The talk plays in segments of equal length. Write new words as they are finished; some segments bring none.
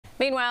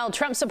Meanwhile,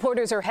 Trump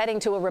supporters are heading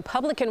to a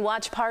Republican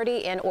watch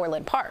party in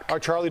Orland Park. Our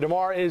Charlie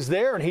DeMar is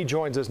there, and he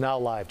joins us now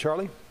live.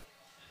 Charlie?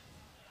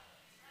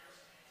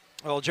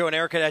 Well, Joe and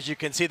Erica, as you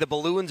can see, the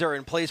balloons are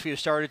in place. We've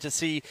started to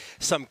see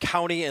some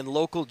county and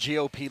local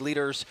GOP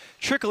leaders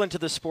trickle into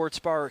the sports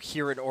bar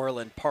here in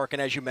Orland Park.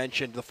 And as you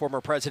mentioned, the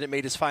former president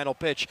made his final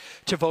pitch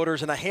to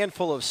voters in a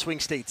handful of swing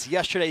states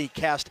yesterday. He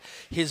cast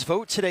his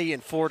vote today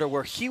in Florida,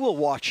 where he will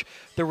watch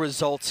the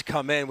results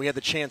come in. We had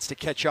the chance to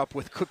catch up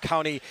with Cook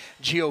County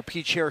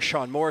GOP Chair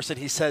Sean Morrison.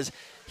 He says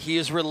he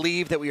is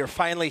relieved that we are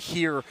finally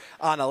here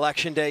on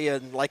Election Day,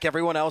 and like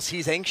everyone else,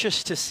 he's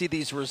anxious to see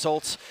these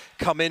results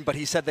come in, but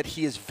he said that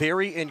he is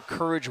very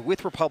encouraged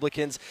with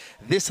Republicans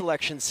this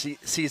election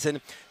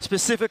season,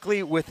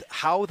 specifically with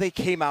how they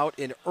came out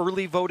in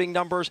early voting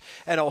numbers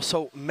and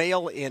also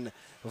mail-in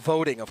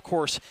voting. Of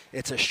course,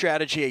 it's a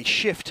strategy, a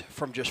shift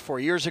from just 4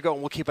 years ago,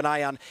 and we'll keep an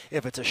eye on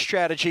if it's a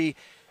strategy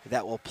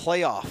that will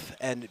play off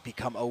and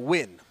become a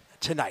win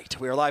tonight.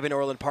 We are live in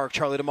Orland Park.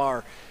 Charlie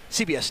DeMar,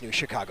 CBS News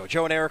Chicago.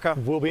 Joe and Erica.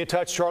 We'll be in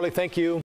touch, Charlie. Thank you.